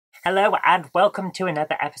Hello and welcome to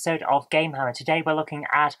another episode of GameHammer. Today we're looking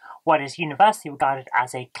at what is universally regarded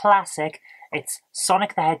as a classic. It's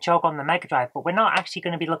Sonic the Hedgehog on the Mega Drive, but we're not actually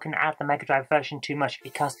going to be looking at the Mega Drive version too much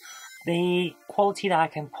because the quality that I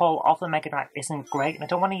can pull off the Mega Drive isn't great, and I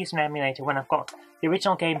don't want to use an emulator when I've got the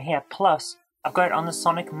original game here, plus I've got it on the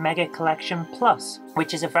Sonic Mega Collection Plus,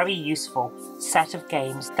 which is a very useful set of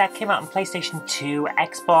games that came out on PlayStation 2,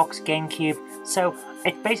 Xbox, GameCube, so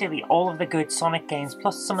it's basically all of the good Sonic games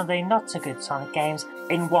plus some of the not so good Sonic games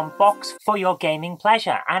in one box for your gaming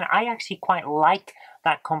pleasure, and I actually quite like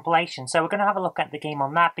that compilation. So we're going to have a look at the game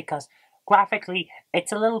on that because graphically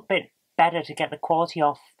it's a little bit better to get the quality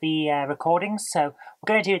off the recordings, so we're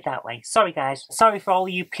going to do it that way. Sorry guys, sorry for all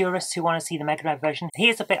you purists who want to see the Mega Drive version.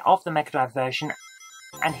 Here's a bit of the Mega Drive version,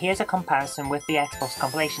 and here's a comparison with the Xbox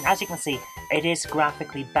compilation. As you can see, it is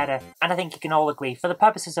graphically better, and I think you can all agree, for the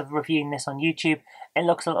purposes of reviewing this on YouTube, it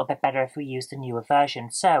looks a little bit better if we use the newer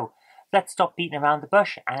version. So, let's stop beating around the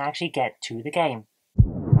bush and actually get to the game.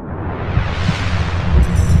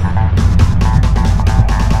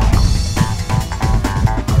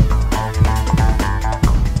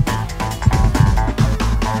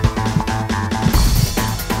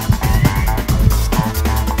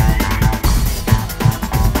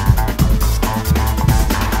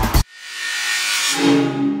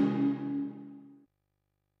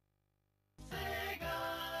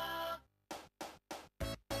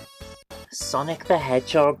 Sonic the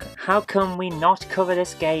Hedgehog. How can we not cover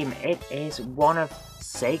this game? It is one of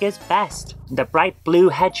Sega's best. The bright blue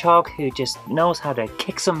hedgehog who just knows how to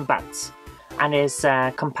kick some butts, and his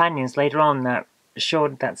companions later on that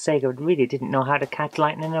showed that Sega really didn't know how to catch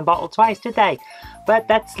lightning in a bottle twice, did they? But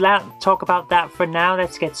let's talk about that for now.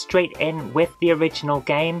 Let's get straight in with the original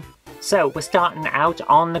game. So we're starting out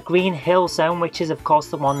on the Green Hill Zone, which is of course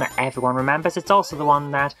the one that everyone remembers. It's also the one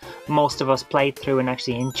that most of us played through and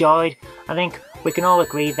actually enjoyed. I think we can all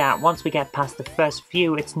agree that once we get past the first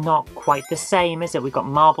few, it's not quite the same, is it? We've got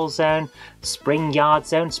Marble Zone, Spring Yard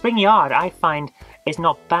Zone. Spring Yard, I find, is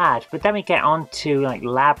not bad, but then we get on to like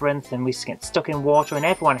Labyrinth and we get stuck in water and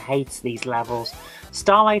everyone hates these levels.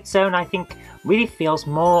 Starlight Zone, I think, really feels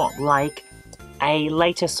more like a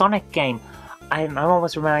later Sonic game. I'm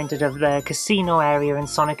always reminded of the casino area in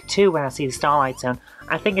Sonic 2 when I see the Starlight Zone.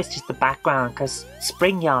 I think it's just the background, because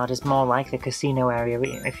Spring Yard is more like the casino area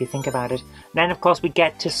if you think about it. Then of course we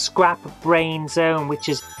get to Scrap Brain Zone, which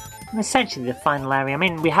is essentially the final area. I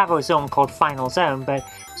mean, we have a zone called Final Zone, but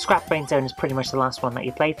Scrap Brain Zone is pretty much the last one that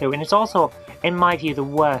you play through, and it's also, in my view, the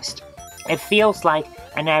worst. It feels like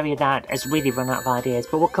an area that has really run out of ideas,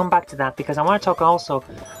 but we'll come back to that because I want to talk also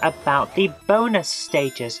about the bonus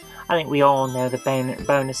stages. I think we all know the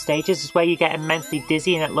bonus stages is where you get immensely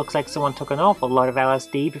dizzy and it looks like someone took an awful lot of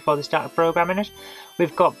LSD before they started programming it.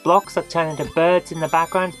 We've got blocks that turn into birds in the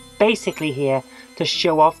background, basically here to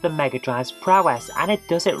show off the Mega Drive's prowess, and it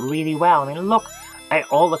does it really well. I mean, look at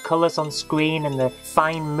all the colours on screen and the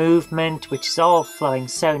fine movement, which is all flowing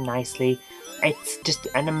so nicely. It's just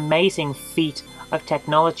an amazing feat of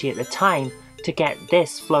technology at the time to get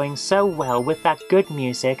this flowing so well with that good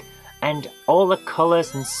music and all the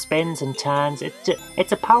colours and spins and turns.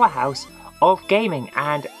 It's a powerhouse of gaming,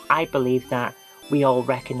 and I believe that we all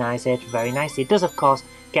recognise it very nicely. It does of course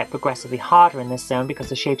get progressively harder in this zone because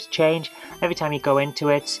the shapes change. Every time you go into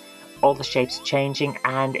it, all the shapes are changing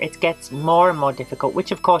and it gets more and more difficult,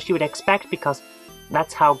 which of course you would expect because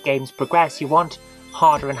that's how games progress. You want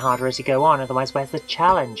harder and harder as you go on, otherwise where's the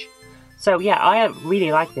challenge? So yeah, I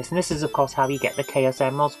really like this, and this is of course how you get the Chaos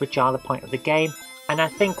Emeralds, which are the point of the game. And I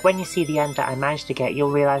think when you see the end that I managed to get,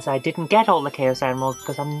 you'll realise I didn't get all the Chaos Emeralds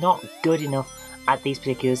because I'm not good enough at these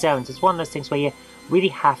particular zones. It's one of those things where you really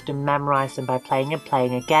have to memorise them by playing and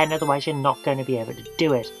playing again, otherwise you're not going to be able to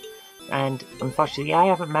do it. And unfortunately I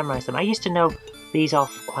haven't memorised them. I used to know these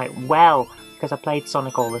off quite well because I played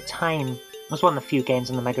Sonic all the time. It was one of the few games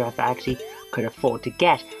on the Mega Drive that I actually could afford to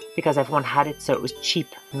get because everyone had it, so it was cheap,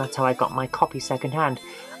 and that's how I got my copy second hand.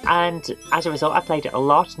 And as a result I played it a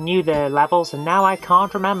lot, knew the levels, and now I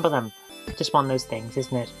can't remember them. Just one of those things,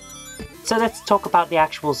 isn't it? So let's talk about the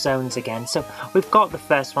actual zones again. So we've got the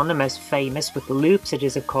first one, the most famous with the loops. It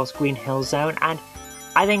is of course Green Hill Zone, and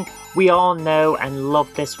I think we all know and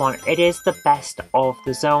love this one. It is the best of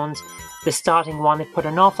the zones. The starting one, they put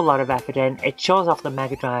an awful lot of effort in. It shows off the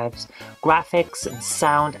Mega Drive's graphics and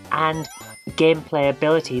sound and gameplay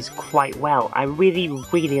abilities quite well. I really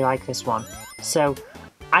like this one. So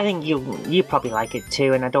I think you probably like it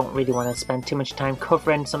too, and I don't really want to spend too much time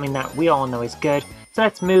covering something that we all know is good. So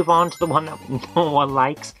let's move on to the one that no one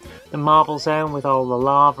likes. The Marble Zone with all the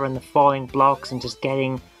lava and the falling blocks and just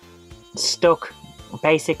getting stuck.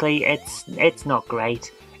 Basically, it's not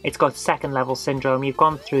great. It's got second level syndrome. You've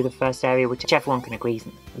gone through the first area, which everyone can agree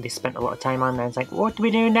they spent a lot of time on there. It's like, what do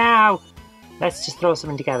we do now? Let's just throw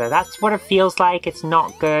something together. That's what it feels like. It's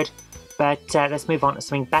not good, but let's move on to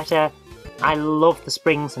something better. I love the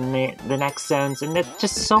springs and the next zones, and it's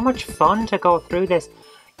just so much fun to go through this.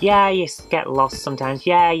 Yeah, you get lost sometimes.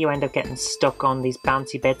 Yeah, you end up getting stuck on these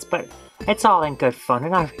bouncy bits, but it's all in good fun,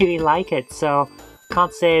 and I really like it, so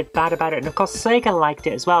can't say bad about it. And of course, Sega liked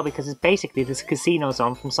it as well, because it's basically this casino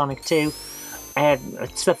zone from Sonic 2.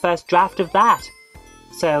 It's the first draft of that.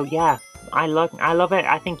 So yeah, I love it.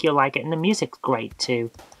 I think you'll like it, and the music's great too.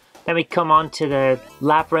 Then we come on to the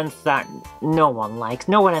labyrinth that no one likes.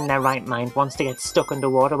 No one in their right mind wants to get stuck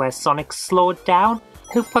underwater where Sonic's slowed down.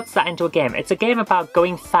 Who puts that into a game? It's a game about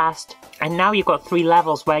going fast, and now you've got 3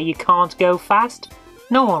 levels where you can't go fast?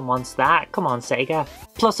 No one wants that. Come on, Sega.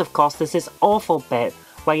 Plus, of course, there's this awful bit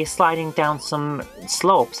where you're sliding down some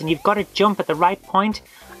slopes, and you've got to jump at the right point,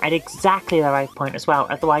 at exactly the right point as well.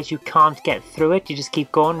 Otherwise, you can't get through it. You just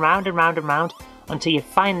keep going round and round and round until you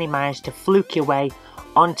finally manage to fluke your way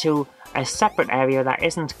onto a separate area that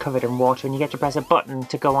isn't covered in water, and you get to press a button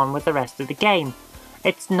to go on with the rest of the game.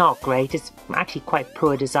 It's not great. It's actually quite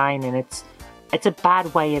poor design, and it's a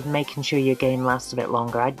bad way of making sure your game lasts a bit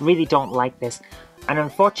longer. I really don't like this, and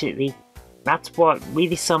unfortunately, that's what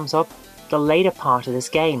really sums up the later part of this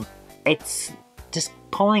game. It's just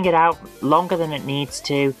pulling it out longer than it needs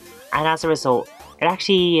to, and as a result,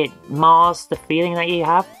 it mars the feeling that you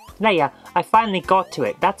have. There you are. I finally got to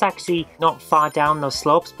it. That's actually not far down those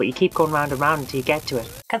slopes, but you keep going round and round until you get to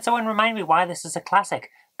it. Can someone remind me why this is a classic?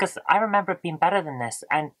 Because I remember it being better than this,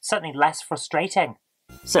 and certainly less frustrating.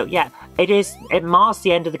 So yeah, it mars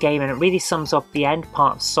the end of the game, and it really sums up the end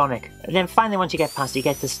part of Sonic. And then finally, once you get past it, you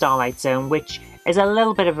get to Starlight Zone, which is a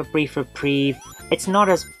little bit of a brief reprieve. It's not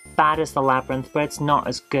as bad as the Labyrinth, but it's not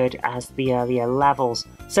as good as the earlier levels.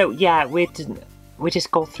 So yeah, we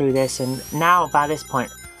just go through this, and now by this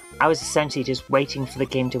point, I was essentially just waiting for the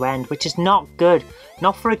game to end, which is not good.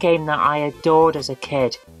 Not for a game that I adored as a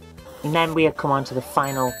kid. And then we have come on to the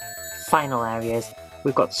final areas.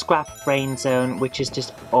 We've got Scrap Brain Zone, which is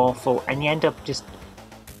just awful, and you end up just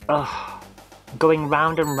going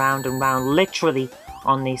round and round and round, literally,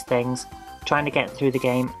 on these things, trying to get through the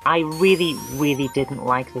game. I really, really didn't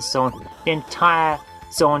like this zone. The entire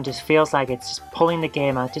zone just feels like it's just pulling the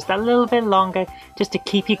game out just a little bit longer, just to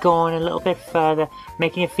keep you going a little bit further,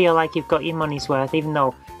 making you feel like you've got your money's worth, even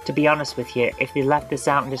though, to be honest with you, if they left this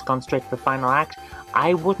out and just gone straight to the final act,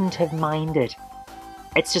 I wouldn't have minded.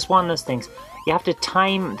 It's just one of those things. You have to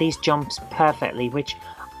time these jumps perfectly, which,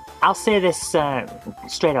 I'll say this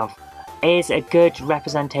straight off, is a good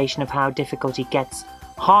representation of how difficulty gets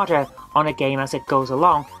harder on a game as it goes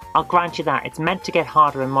along. I'll grant you that. It's meant to get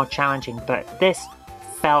harder and more challenging, but this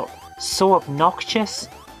felt so obnoxious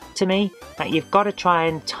to me that you've got to try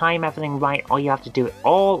and time everything right, or you have to do it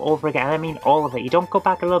all over again. I mean all of it. You don't go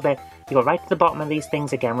back a little bit. You go right to the bottom of these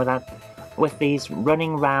things again with these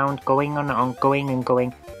running round, going on, going and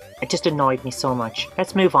going. It just annoyed me so much.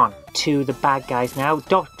 Let's move on to the bad guys now.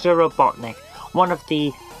 Dr. Robotnik, one of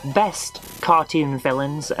the best cartoon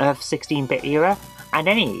villains of 16-bit era, and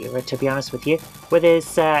any era to be honest with you, with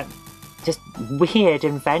his just weird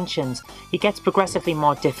inventions. He gets progressively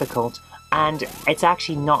more difficult, and it's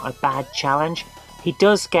actually not a bad challenge. He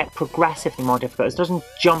does get progressively more difficult. It doesn't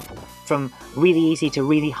jump from really easy to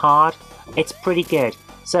really hard. It's pretty good.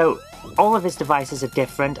 So all of his devices are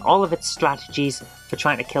different, all of its strategies for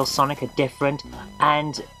trying to kill Sonic are different,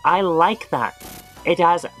 and I like that. It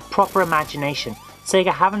has proper imagination.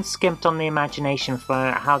 Sega haven't skimped on the imagination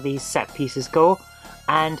for how these set pieces go,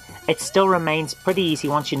 and it still remains pretty easy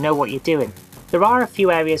once you know what you're doing. There are a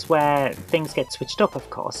few areas where things get switched up, of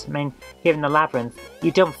course. I mean, here in the Labyrinth,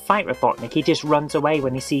 you don't fight Robotnik, he just runs away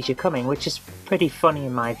when he sees you coming, which is pretty funny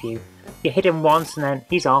in my view. You hit him once and then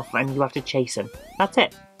he's off and you have to chase him. That's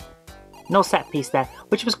it. No set piece there,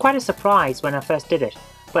 which was quite a surprise when I first did it.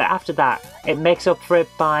 But after that, it makes up for it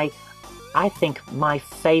by, I think, my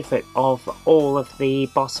favourite of all of the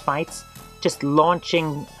boss fights. Just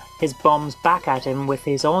launching his bombs back at him with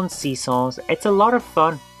his own seesaws. It's a lot of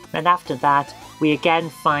fun. And after that, we again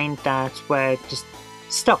find that we're just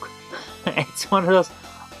stuck. It's one of those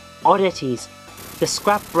oddities. The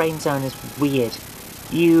Scrap Brain Zone is weird.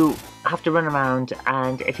 You have to run around,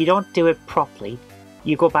 and if you don't do it properly,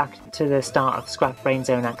 you go back to the start of Scrap Brain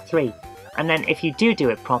Zone Act 3. And then if you do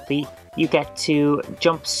it properly, you get to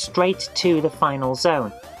jump straight to the final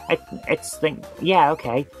zone. It's like, yeah,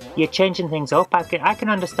 okay, you're changing things up, I can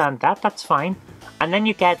understand that, that's fine. And then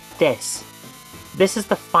you get this. This is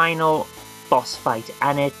the final boss fight,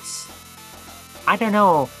 and it's, I don't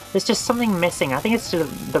know, there's just something missing. I think it's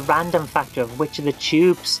the random factor of which of the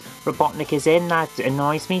tubes Robotnik is in that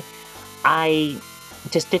annoys me. I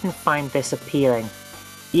just didn't find this appealing.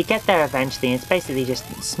 You get there eventually, and it's basically just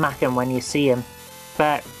smack him when you see him,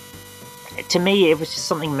 but to me it was just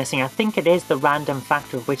something missing. I think it is the random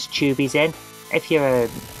factor of which tube he's in. If you're a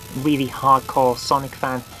really hardcore Sonic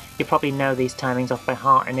fan, you probably know these timings off by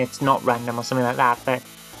heart and it's not random or something like that, but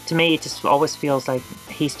to me it just always feels like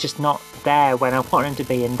he's just not there when I want him to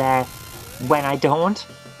be and there when I don't.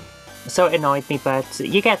 So it annoyed me, but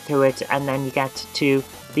you get through it and then you get to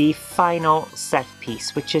the final set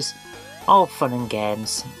piece, which is all fun and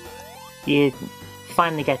games. You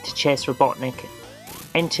finally get to chase Robotnik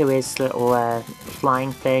into his little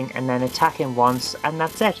flying thing and then attack him once, and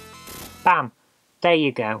that's it. Bam! There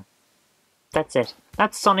you go. That's it.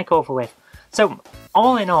 That's Sonic over with. So,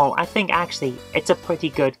 all in all, I think actually it's a pretty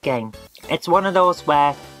good game. It's one of those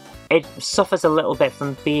where it suffers a little bit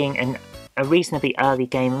from being a reasonably early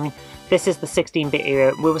game. I mean, this is the 16-bit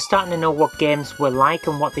era. We were starting to know what games were like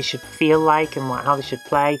and what they should feel like and how they should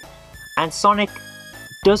play. And Sonic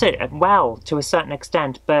does it well to a certain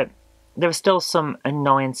extent, but there are still some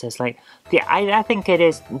annoyances. Like, I think it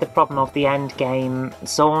is the problem of the end game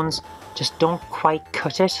zones just don't quite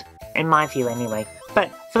cut it, in my view anyway.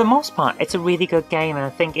 But for the most part, it's a really good game, and I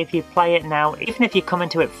think if you play it now, even if you come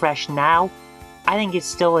into it fresh now, I think you'd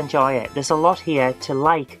still enjoy it. There's a lot here to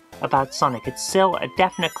like about Sonic. It's still a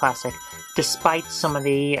definite classic, despite some of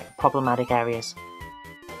the problematic areas.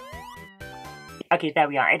 Okay, there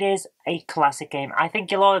we are. It is a classic game. I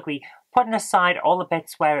think you'll all agree, putting aside all the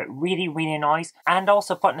bits where it really, really annoys, and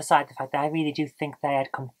also putting aside the fact that I really do think they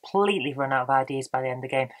had completely run out of ideas by the end of the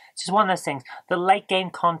game. It's just one of those things. The late game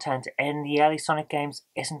content in the early Sonic games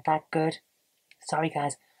isn't that good. Sorry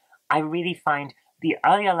guys. I really find the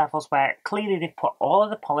earlier levels where clearly they've put all of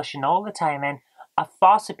the polish and all the time in are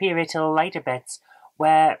far superior to the later bits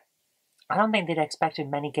where I don't think they'd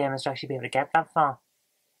expected many gamers to actually be able to get that far.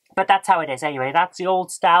 But that's how it is anyway. That's the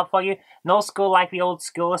old style for you. No school like the old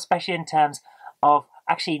school, especially in terms of...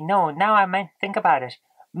 Actually, no, now I might think about it.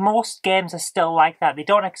 Most games are still like that. They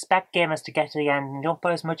don't expect gamers to get to the end and they don't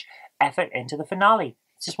put as much effort into the finale.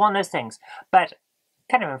 It's just one of those things. But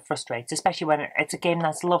kind of frustrates, especially when it's a game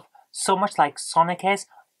that's loved so much like Sonic is.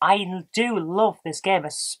 I do love this game,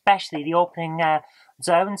 especially the opening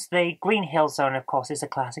zones. The Green Hill Zone, of course, is a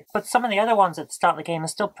classic, but some of the other ones at the start of the game are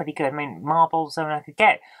still pretty good. I mean, Marble Zone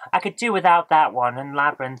I could do without that one, and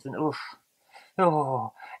Labyrinth, and oof.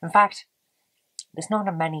 Oh. In fact, there's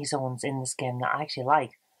not many zones in this game that I actually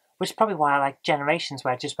like, which is probably why I like Generations,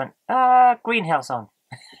 where I just went, Green Hill Zone.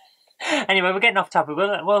 Anyway, we're getting off topic.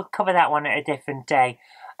 We'll cover that one at a different day.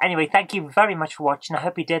 Anyway, thank you very much for watching. I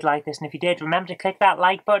hope you did like this, and if you did, remember to click that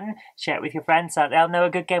like button, share it with your friends so they'll know a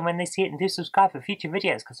good game when they see it, and do subscribe for future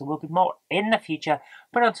videos, because there will be more in the future.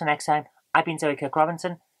 But until next time, I've been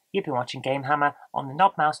Kirk-Robinson, you've been watching GameHammer on the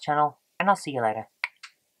Knob Mouse channel, and I'll see you later.